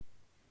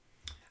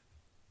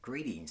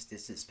Greetings,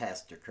 this is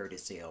Pastor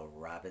Curtis L.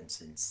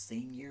 Robinson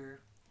Sr.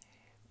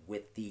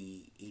 with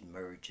the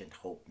Emergent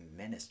Hope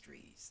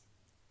Ministries.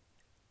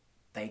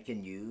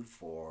 Thanking you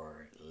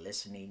for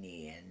listening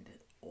in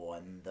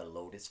on the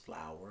Lotus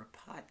Flower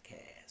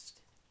podcast.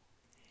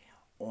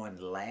 On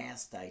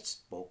last I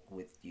spoke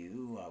with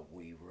you,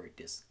 we were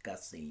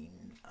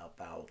discussing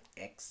about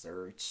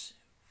excerpts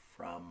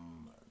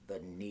from the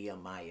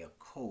Nehemiah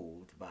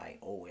Code by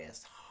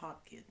O.S.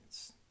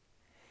 Hawkins.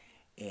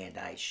 And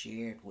I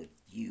shared with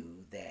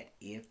you that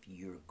if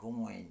you're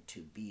going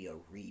to be a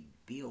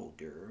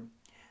rebuilder,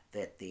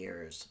 that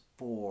there's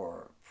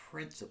four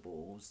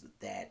principles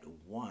that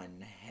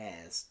one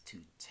has to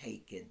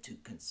take into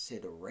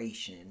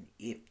consideration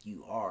if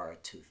you are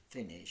to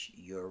finish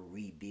your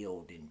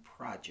rebuilding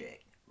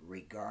project,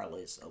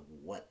 regardless of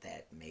what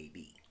that may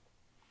be.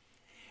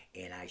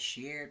 And I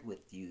shared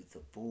with you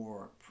the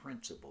four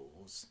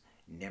principles.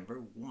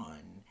 Number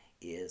one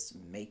is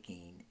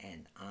making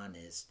an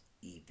honest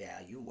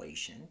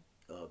evaluation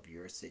of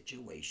your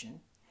situation.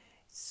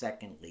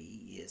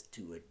 Secondly, is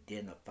to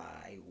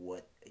identify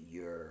what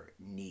your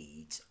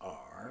needs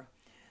are.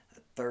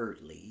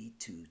 Thirdly,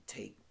 to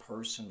take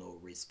personal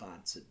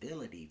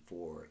responsibility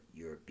for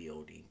your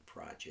building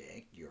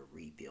project, your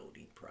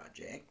rebuilding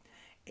project.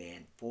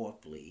 And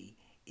fourthly,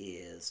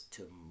 is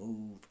to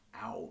move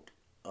out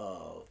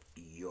of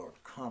your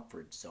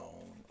comfort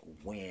zone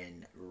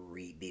when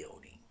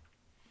rebuilding.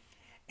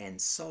 And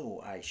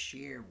so I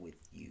share with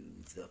you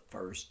the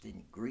first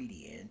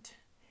ingredient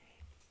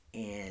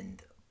in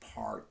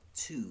part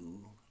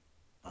two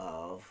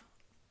of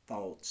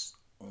Thoughts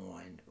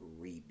on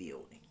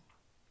Rebuilding.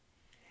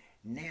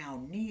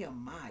 Now,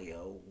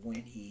 Nehemiah,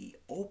 when he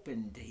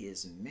opened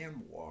his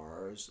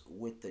memoirs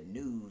with the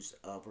news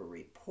of a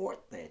report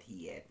that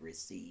he had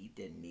received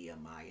in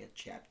Nehemiah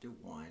chapter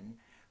 1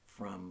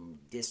 from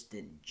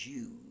distant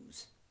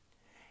Jews,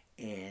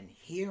 and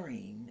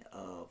hearing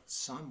of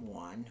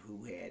someone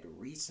who had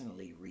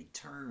recently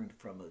returned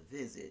from a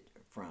visit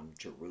from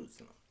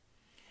Jerusalem.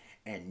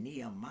 And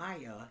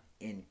Nehemiah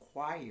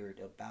inquired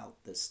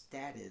about the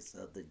status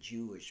of the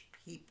Jewish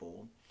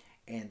people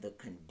and the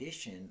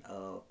condition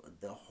of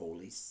the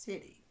holy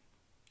city.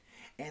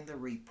 And the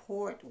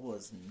report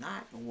was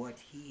not what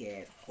he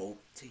had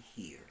hoped to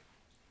hear.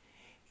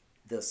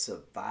 The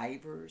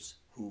survivors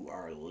who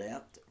are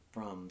left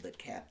from the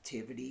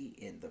captivity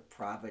in the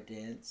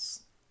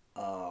providence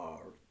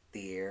are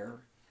there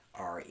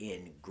are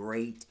in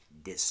great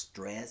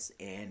distress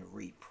and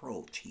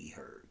reproach, he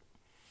heard,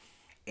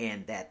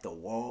 and that the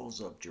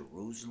walls of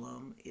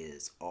Jerusalem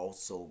is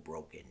also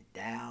broken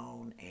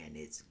down and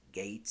its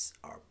gates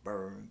are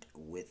burned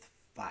with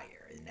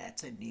fire. And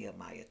that's in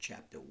Nehemiah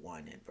chapter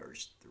 1 and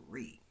verse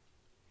 3.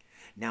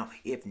 Now,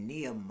 if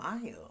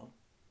Nehemiah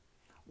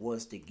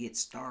was to get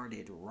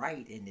started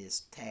right in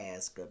his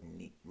task of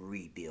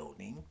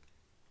rebuilding,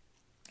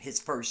 his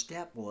first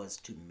step was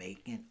to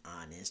make an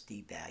honest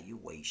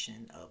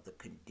evaluation of the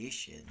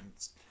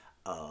conditions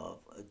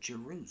of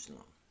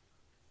Jerusalem.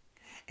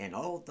 And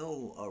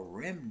although a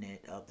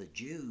remnant of the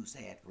Jews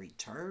had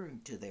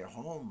returned to their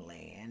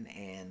homeland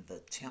and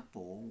the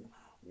temple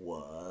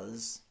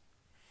was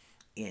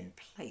in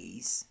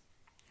place,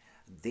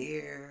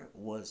 there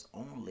was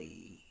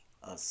only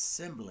a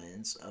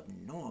semblance of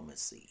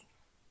normalcy,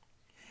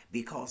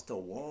 because the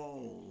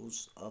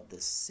walls of the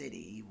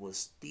city was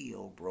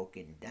still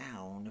broken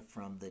down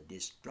from the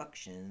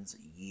destructions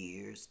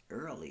years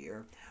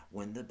earlier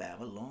when the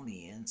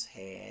Babylonians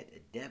had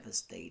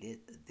devastated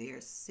their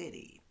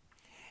city,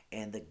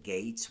 and the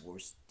gates were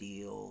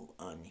still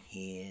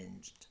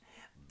unhinged,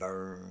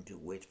 burned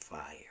with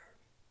fire.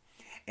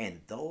 And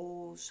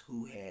those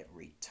who had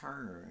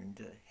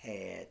returned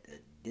had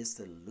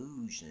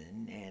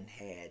disillusioned and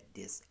had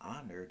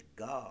dishonored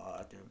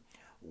God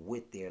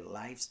with their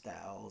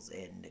lifestyles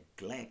and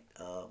neglect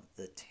of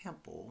the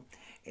temple,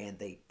 and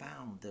they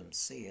found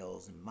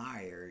themselves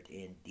mired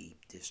in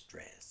deep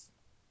distress.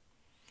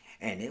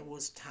 And it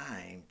was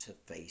time to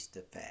face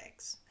the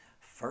facts.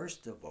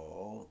 First of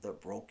all, the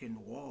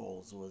broken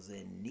walls was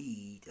in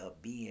need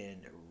of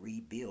being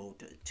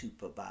rebuilt to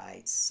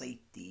provide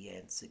safety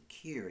and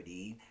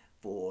security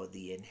for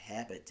the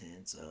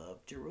inhabitants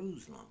of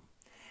Jerusalem.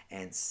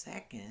 And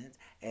second,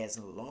 as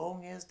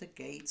long as the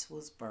gates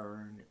was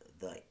burned,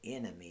 the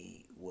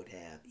enemy would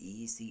have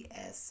easy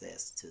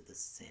access to the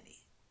city.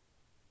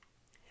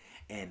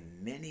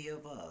 And many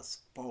of us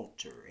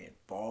falter and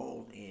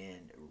fall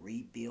in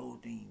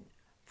rebuilding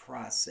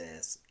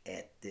process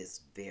at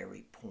this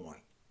very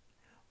point.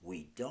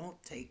 We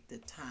don't take the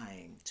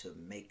time to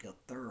make a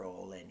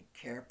thorough and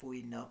careful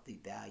enough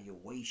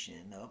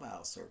evaluation of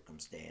our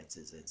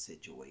circumstances and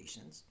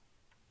situations.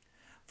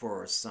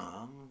 For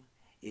some,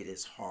 it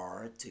is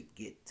hard to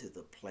get to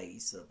the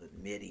place of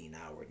admitting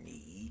our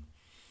need,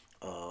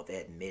 of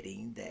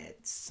admitting that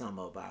some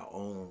of our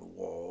own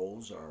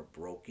walls are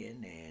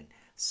broken and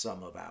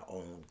some of our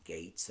own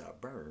gates are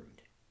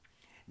burned.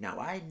 Now,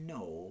 I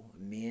know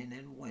men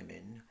and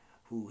women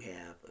who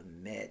have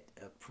met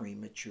a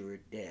premature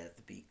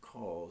death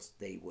because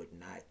they would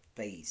not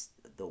face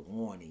the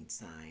warning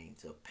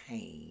signs of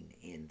pain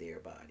in their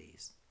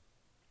bodies.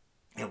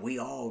 And we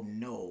all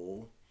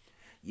know,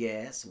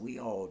 yes, we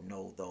all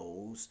know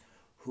those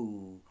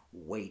who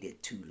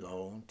waited too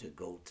long to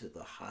go to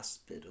the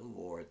hospital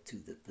or to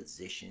the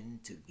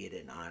physician to get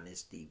an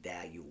honest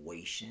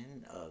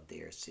evaluation of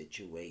their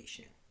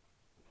situation.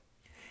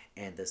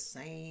 And the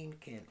same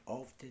can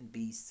often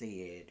be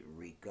said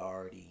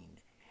regarding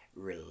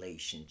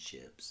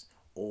relationships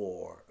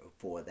or,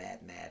 for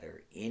that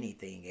matter,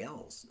 anything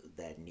else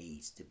that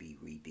needs to be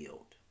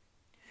rebuilt.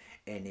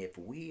 And if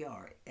we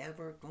are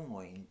ever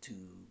going to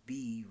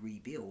be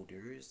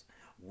rebuilders,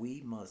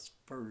 we must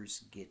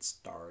first get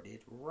started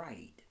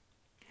right.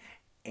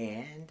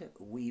 And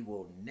we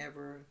will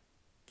never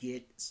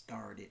get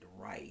started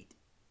right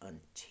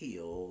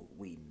until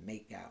we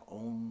make our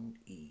own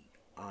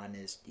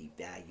honest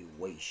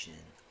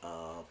evaluation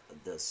of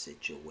the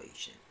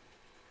situation.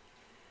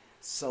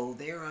 So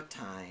there are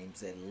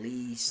times, at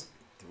least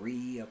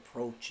three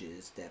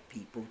approaches that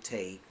people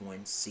take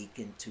when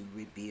seeking to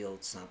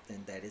rebuild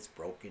something that is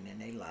broken in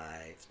their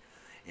lives.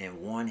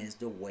 And one is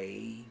the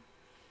way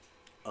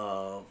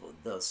of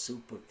the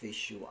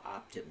superficial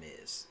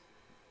optimist.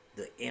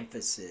 The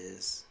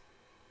emphasis,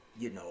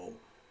 you know,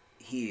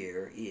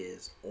 here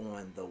is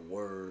on the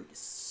word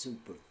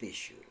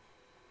superficial.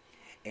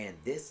 And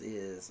this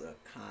is a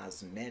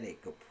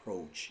cosmetic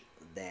approach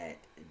that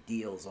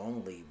deals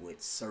only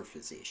with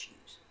surface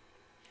issues.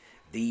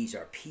 These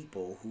are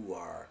people who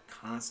are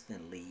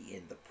constantly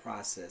in the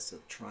process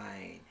of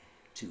trying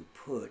to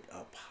put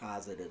a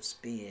positive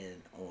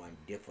spin on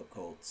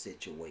difficult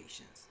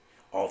situations,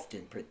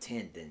 often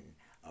pretending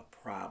a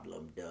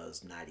problem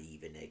does not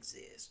even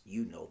exist.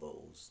 You know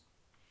those.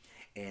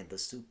 And the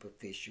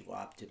superficial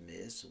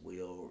optimist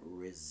will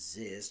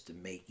resist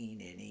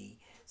making any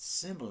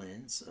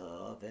semblance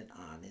of an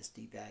honest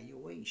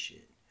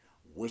evaluation.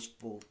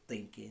 Wishful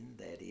thinking,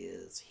 that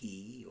is,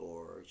 he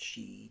or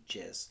she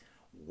just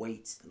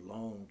waits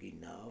long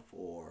enough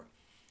or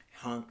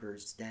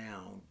hunkers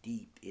down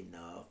deep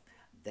enough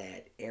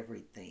that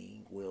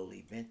everything will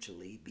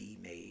eventually be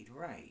made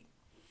right.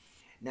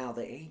 Now,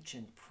 the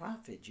ancient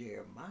prophet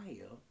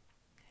Jeremiah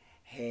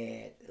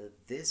had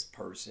this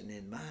person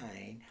in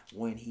mind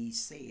when he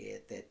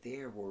said that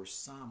there were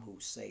some who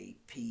say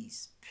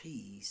peace,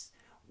 peace,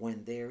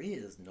 when there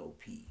is no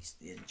peace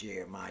in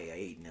Jeremiah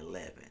 8 and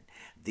 11.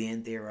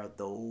 Then there are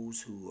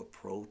those who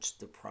approach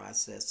the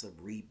process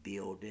of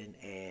rebuilding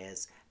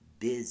as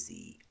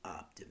busy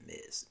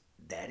optimists.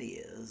 That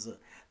is,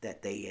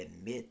 that they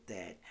admit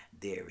that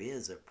there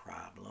is a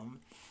problem,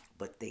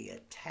 but they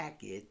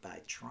attack it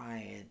by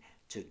trying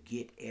to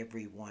get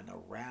everyone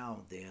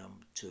around them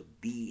to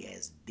be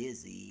as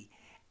busy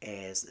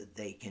as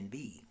they can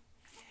be.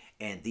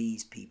 And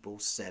these people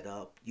set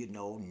up,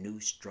 new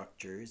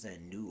structures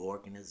and new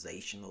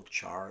organizational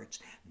charts.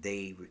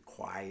 They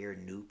require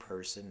new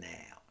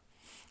personnel.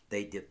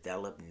 They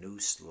develop new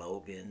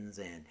slogans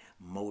and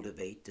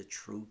motivate the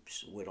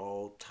troops with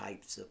all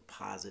types of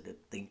positive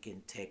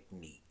thinking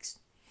techniques.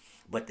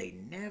 But they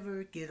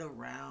never get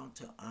around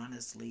to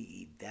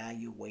honestly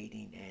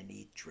evaluating and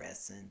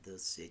addressing the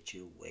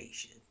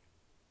situation.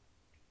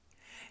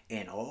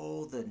 And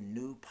all the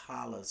new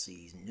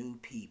policies, new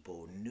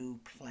people, new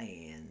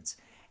plans,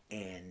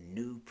 and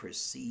new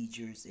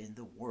procedures in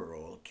the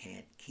world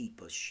can't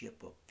keep a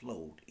ship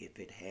afloat if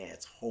it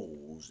has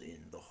holes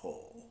in the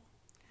hull.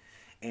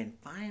 And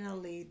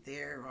finally,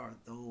 there are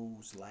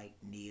those like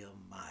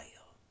Nehemiah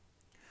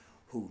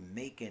who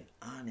make an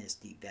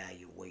honest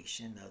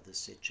evaluation of the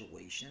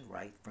situation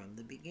right from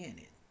the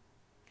beginning.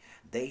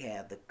 They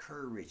have the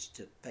courage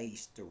to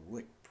face the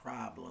root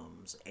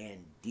problems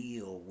and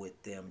deal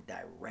with them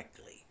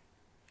directly.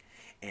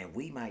 And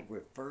we might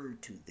refer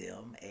to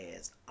them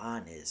as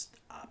honest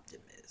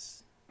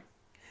optimists.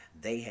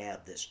 They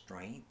have the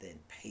strength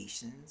and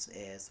patience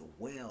as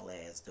well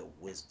as the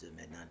wisdom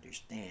and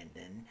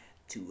understanding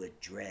to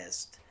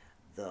address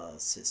the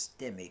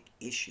systemic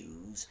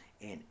issues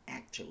and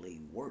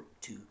actually work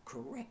to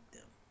correct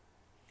them.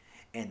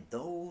 And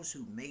those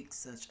who make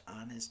such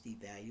honest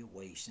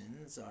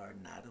evaluations are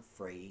not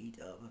afraid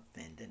of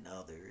offending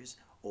others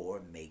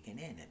or making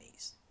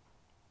enemies.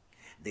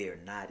 They are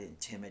not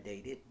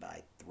intimidated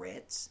by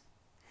threats,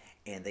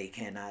 and they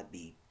cannot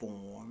be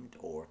formed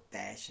or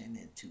fashioned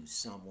into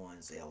someone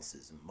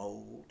else's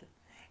mold.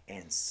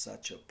 And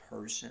such a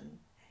person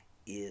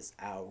is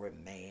our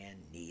man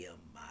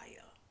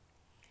Nehemiah.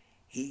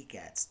 He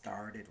got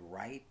started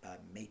right by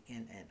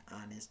making an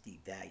honest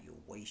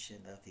evaluation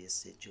of his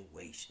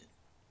situation.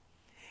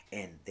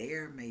 And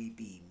there may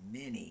be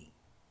many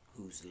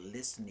who's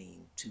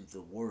listening to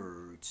the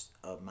words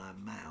of my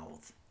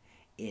mouth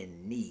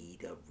in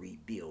need of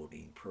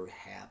rebuilding.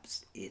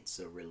 Perhaps it's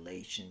a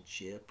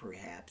relationship,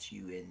 perhaps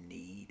you in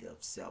need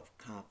of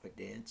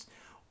self-confidence,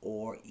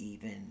 or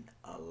even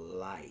a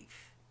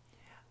life.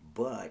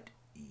 But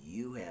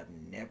you have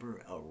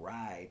never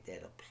arrived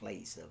at a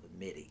place of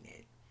admitting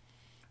it.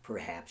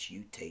 Perhaps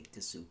you take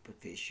the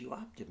superficial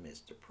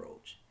optimist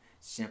approach,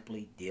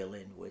 simply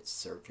dealing with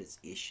surface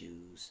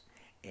issues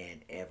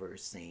and ever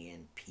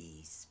saying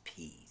peace,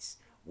 peace,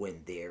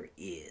 when there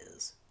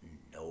is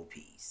no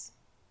peace.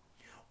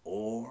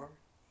 Or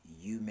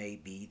you may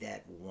be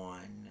that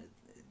one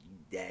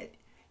that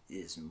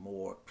is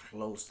more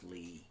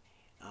closely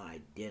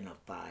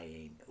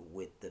identifying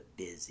with the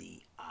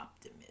busy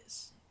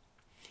optimist.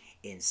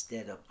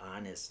 Instead of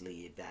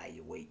honestly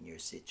evaluating your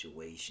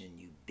situation,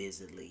 you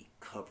busily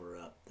cover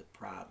up the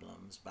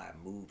problems by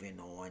moving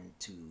on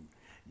to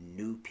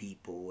new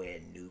people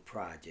and new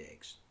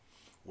projects.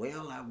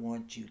 Well, I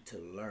want you to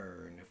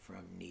learn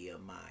from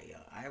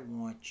Nehemiah. I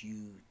want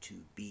you to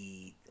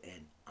be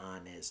an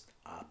honest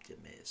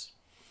optimist.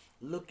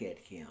 Look at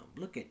him.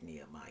 Look at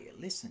Nehemiah.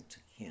 Listen to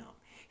him.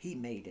 He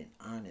made an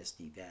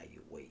honest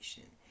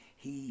evaluation.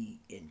 He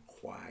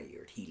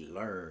inquired, he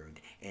learned,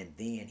 and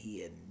then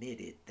he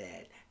admitted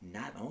that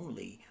not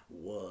only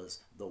was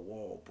the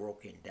wall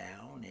broken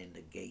down and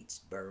the gates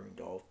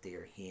burned off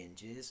their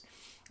hinges,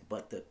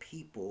 but the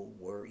people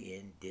were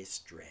in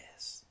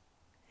distress.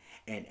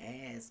 And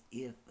as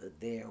if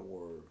there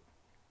were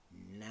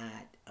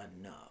not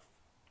enough,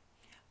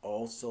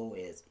 also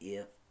as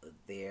if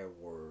there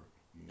were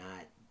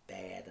not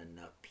bad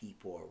enough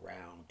people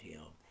around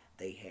him,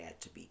 they had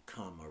to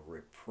become a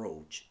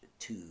reproach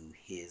to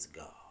his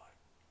God.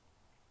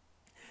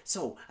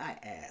 So I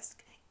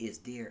ask, is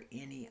there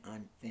any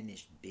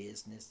unfinished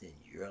business in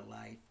your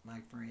life, my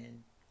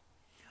friend?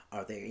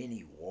 Are there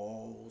any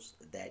walls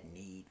that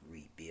need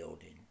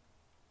rebuilding?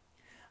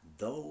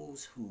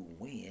 Those who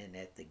win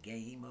at the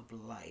game of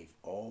life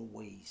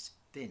always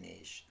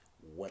finish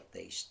what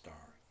they start.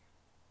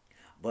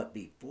 But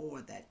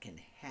before that can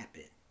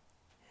happen,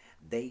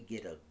 they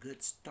get a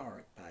good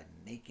start by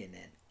making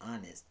an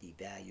honest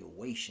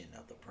evaluation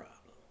of the problem.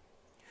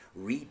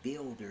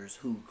 Rebuilders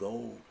who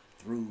go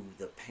through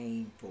the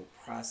painful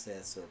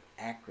process of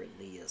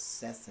accurately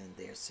assessing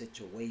their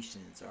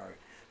situations are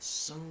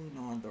soon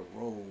on the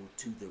road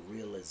to the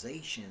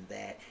realization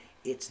that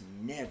it's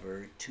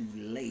never too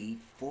late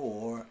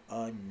for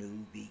a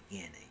new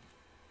beginning.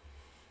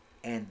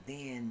 And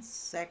then,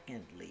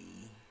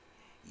 secondly,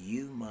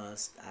 you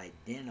must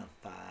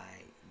identify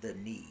the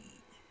need.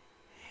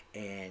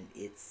 And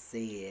it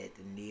said,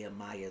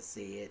 Nehemiah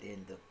said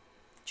in the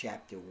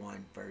chapter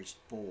 1, verse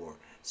 4,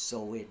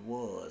 so it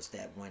was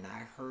that when I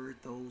heard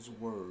those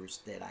words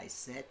that I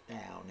sat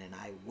down and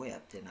I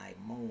wept and I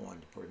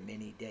mourned for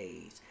many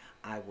days.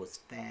 I was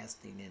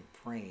fasting and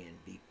praying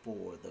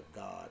before the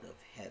God of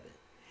heaven.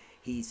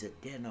 He's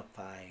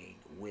identifying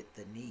with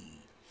the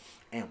need.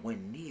 And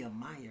when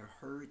Nehemiah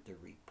heard the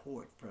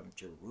report from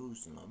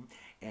Jerusalem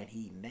and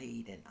he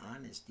made an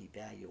honest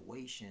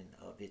evaluation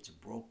of its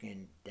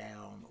broken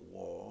down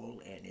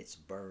wall and its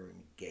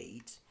burned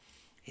gates,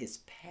 his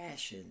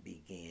passion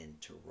began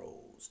to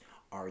rise.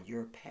 Are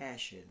your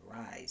passion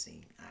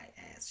rising, I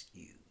ask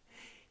you?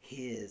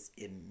 His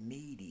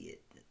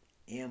immediate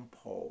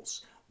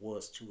impulse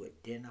was to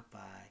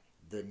identify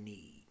the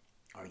need.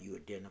 Are you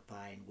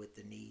identifying with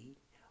the need?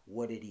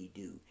 What did he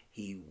do?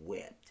 He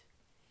wept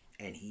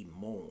and he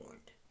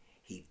mourned.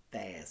 He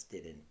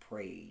fasted and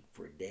prayed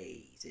for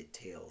days, it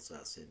tells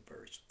us in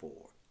verse 4.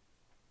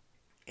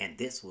 And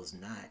this was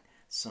not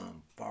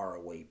some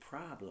faraway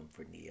problem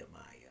for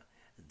Nehemiah.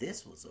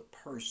 This was a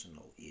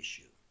personal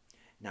issue.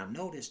 Now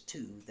notice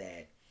too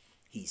that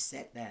he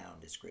sat down,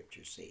 the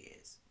scripture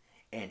says,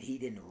 and he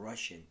didn't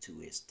rush into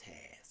his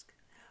task.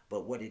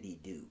 But what did he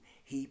do?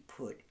 He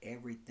put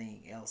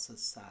everything else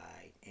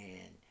aside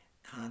and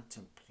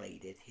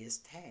contemplated his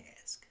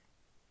task.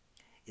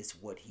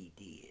 It's what he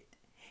did.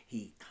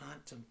 He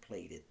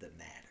contemplated the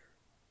matter.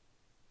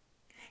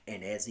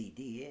 And as he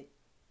did,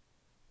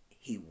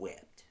 he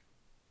wept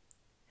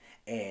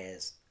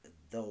as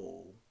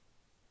though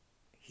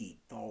he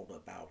thought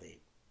about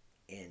it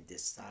and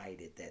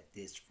decided that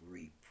this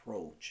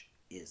reproach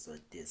is a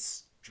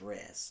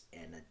distress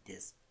and a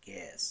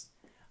disgust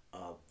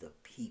of the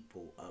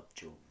people of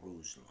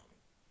Jerusalem.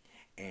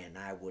 And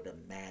I would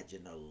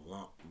imagine a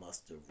lump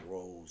must have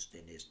rose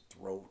in his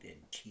throat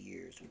and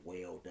tears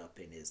welled up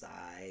in his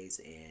eyes,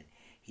 and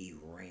he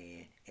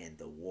ran and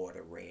the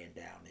water ran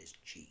down his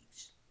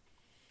cheeks.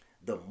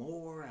 The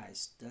more I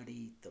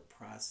studied the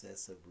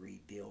process of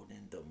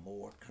rebuilding, the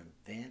more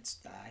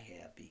convinced I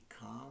have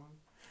become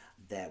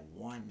that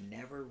one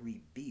never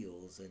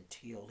rebuilds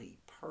until he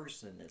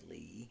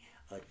personally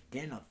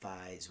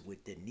identifies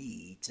with the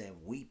needs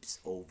and weeps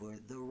over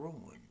the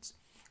ruins.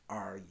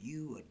 Are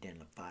you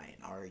identifying?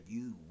 Are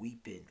you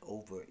weeping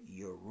over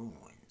your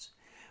ruins?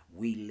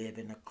 We live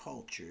in a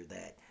culture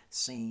that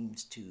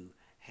seems to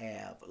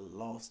have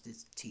lost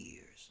its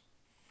tears.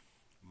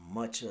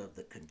 Much of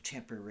the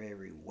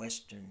contemporary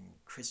Western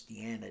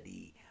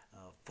Christianity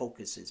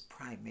focuses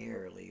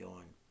primarily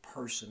on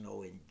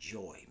personal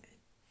enjoyment.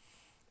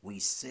 We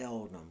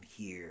seldom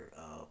hear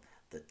of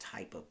the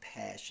type of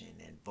passion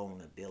and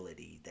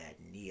vulnerability that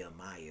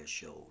Nehemiah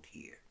showed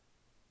here.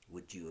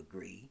 Would you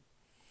agree?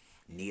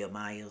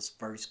 Nehemiah's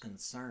first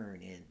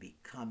concern in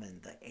becoming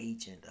the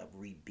agent of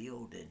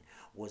rebuilding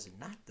was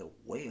not the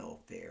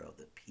welfare of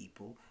the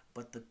people,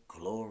 but the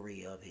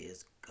glory of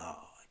his God.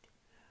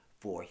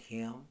 For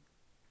him,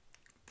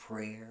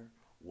 prayer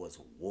was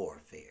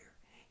warfare.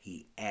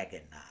 He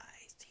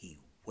agonized, he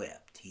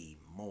wept, he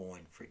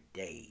mourned for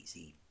days,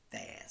 he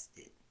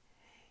fasted.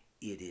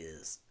 It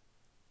is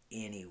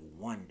any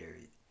wonder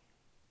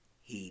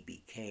he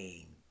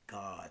became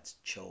God's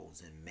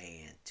chosen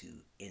man to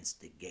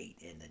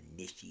instigate and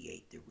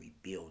initiate the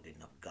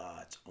rebuilding of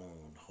God's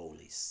own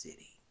holy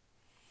city.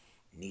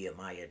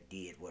 Nehemiah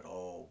did what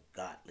all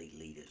godly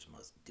leaders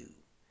must do.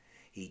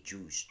 He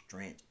drew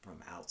strength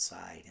from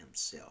outside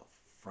himself,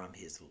 from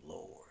his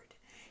Lord.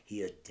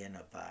 He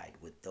identified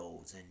with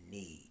those in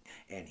need,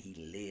 and he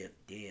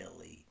lived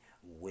daily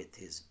with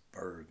his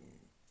burden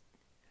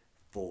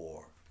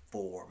for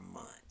 4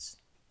 months.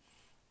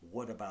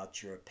 What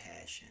about your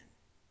passion?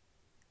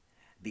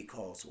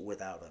 Because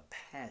without a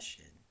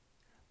passion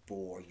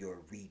for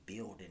your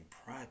rebuilding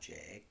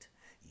project,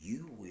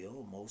 you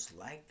will most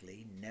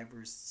likely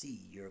never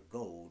see your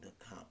goal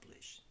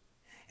accomplished.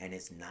 And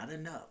it's not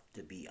enough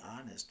to be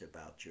honest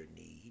about your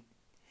need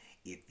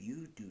if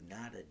you do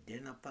not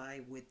identify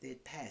with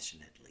it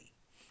passionately.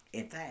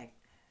 In fact,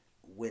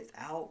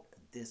 without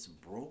this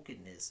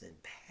brokenness and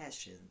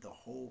passion, the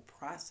whole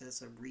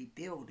process of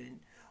rebuilding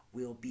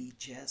will be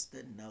just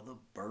another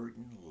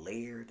burden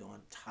layered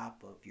on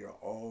top of your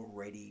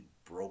already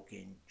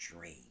broken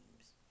dreams.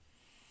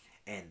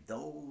 And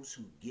those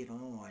who get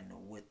on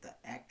with the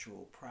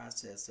actual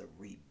process of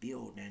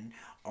rebuilding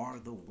are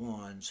the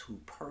ones who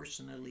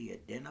personally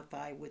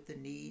identify with the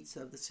needs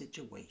of the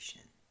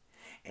situation.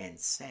 And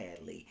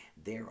sadly,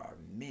 there are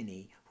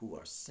many who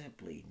are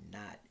simply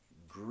not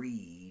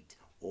grieved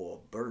or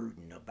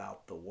burdened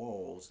about the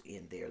walls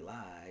in their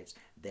lives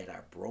that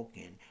are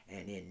broken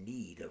and in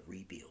need of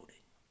rebuilding.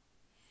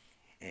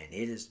 And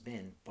it has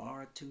been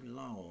far too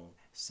long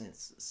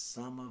since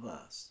some of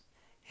us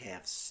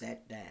have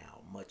sat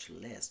down, much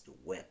less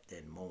wept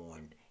and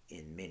mourned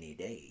in many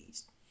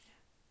days.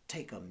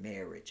 Take a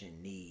marriage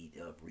in need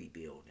of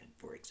rebuilding,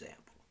 for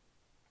example.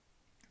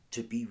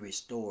 To be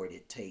restored,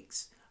 it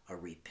takes a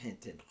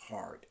repentant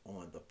heart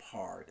on the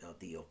part of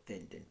the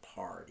offending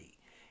party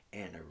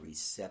and a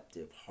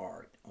receptive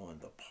heart on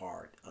the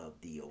part of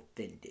the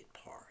offended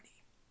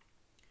party.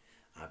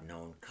 I've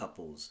known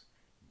couples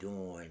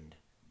during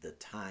the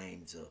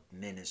times of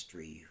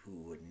ministry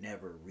who would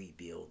never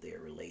rebuild their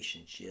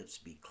relationships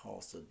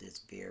because of this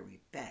very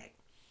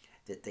fact,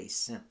 that they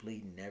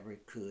simply never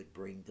could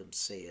bring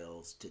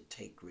themselves to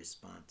take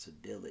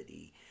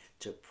responsibility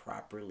to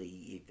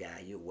properly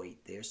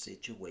evaluate their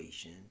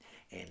situation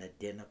and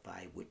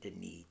identify with the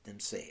need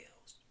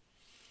themselves.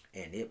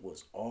 And it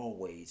was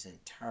always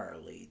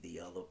entirely the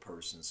other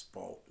person's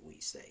fault, we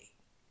say.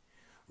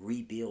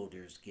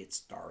 Rebuilders get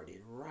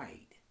started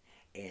right,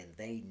 and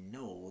they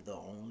know the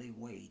only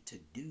way to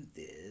do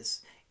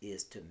this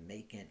is to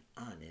make an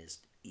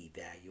honest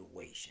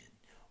evaluation,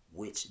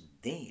 which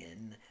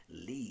then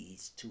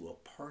leads to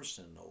a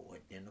personal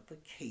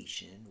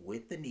identification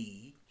with the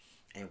need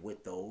and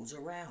with those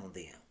around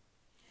them.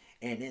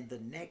 And in the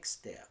next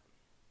step,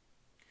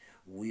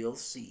 we'll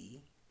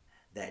see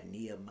that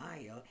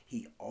Nehemiah,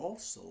 he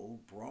also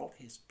brought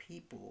his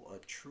people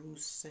a true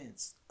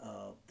sense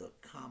of the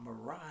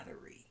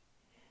camaraderie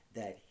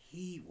that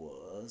he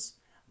was,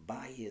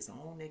 by his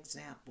own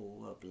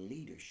example of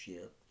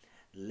leadership,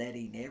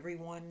 letting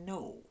everyone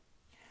know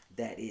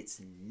that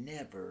it's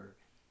never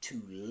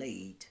too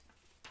late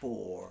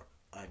for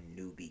a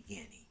new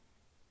beginning.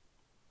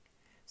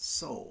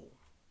 So,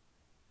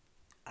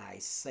 I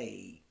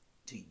say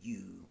to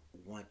you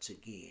once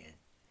again,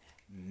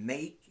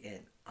 make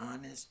an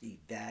honest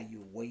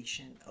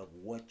evaluation of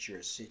what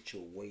your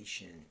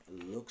situation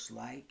looks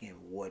like and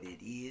what it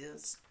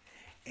is,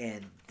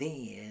 and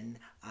then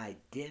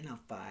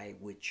identify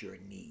with your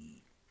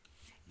need.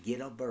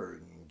 Get a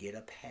burden, get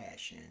a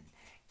passion,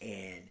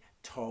 and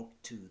talk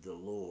to the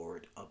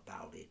Lord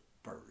about it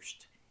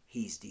first.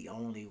 He's the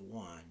only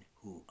one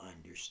who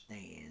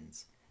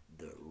understands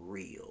the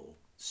real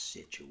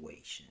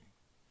situation.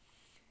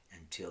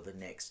 Until the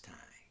next time,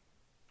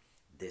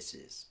 this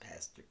is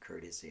Pastor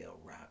Curtis L.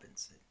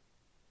 Robinson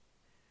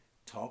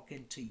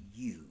talking to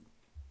you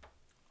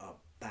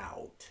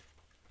about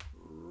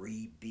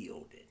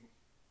rebuilding,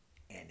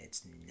 and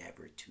it's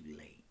never too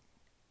late.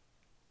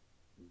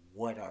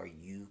 What are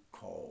you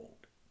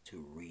called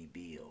to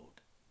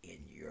rebuild in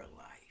your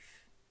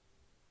life?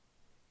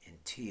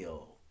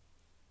 Until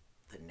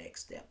the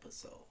next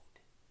episode,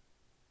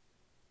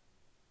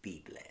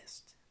 be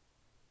blessed.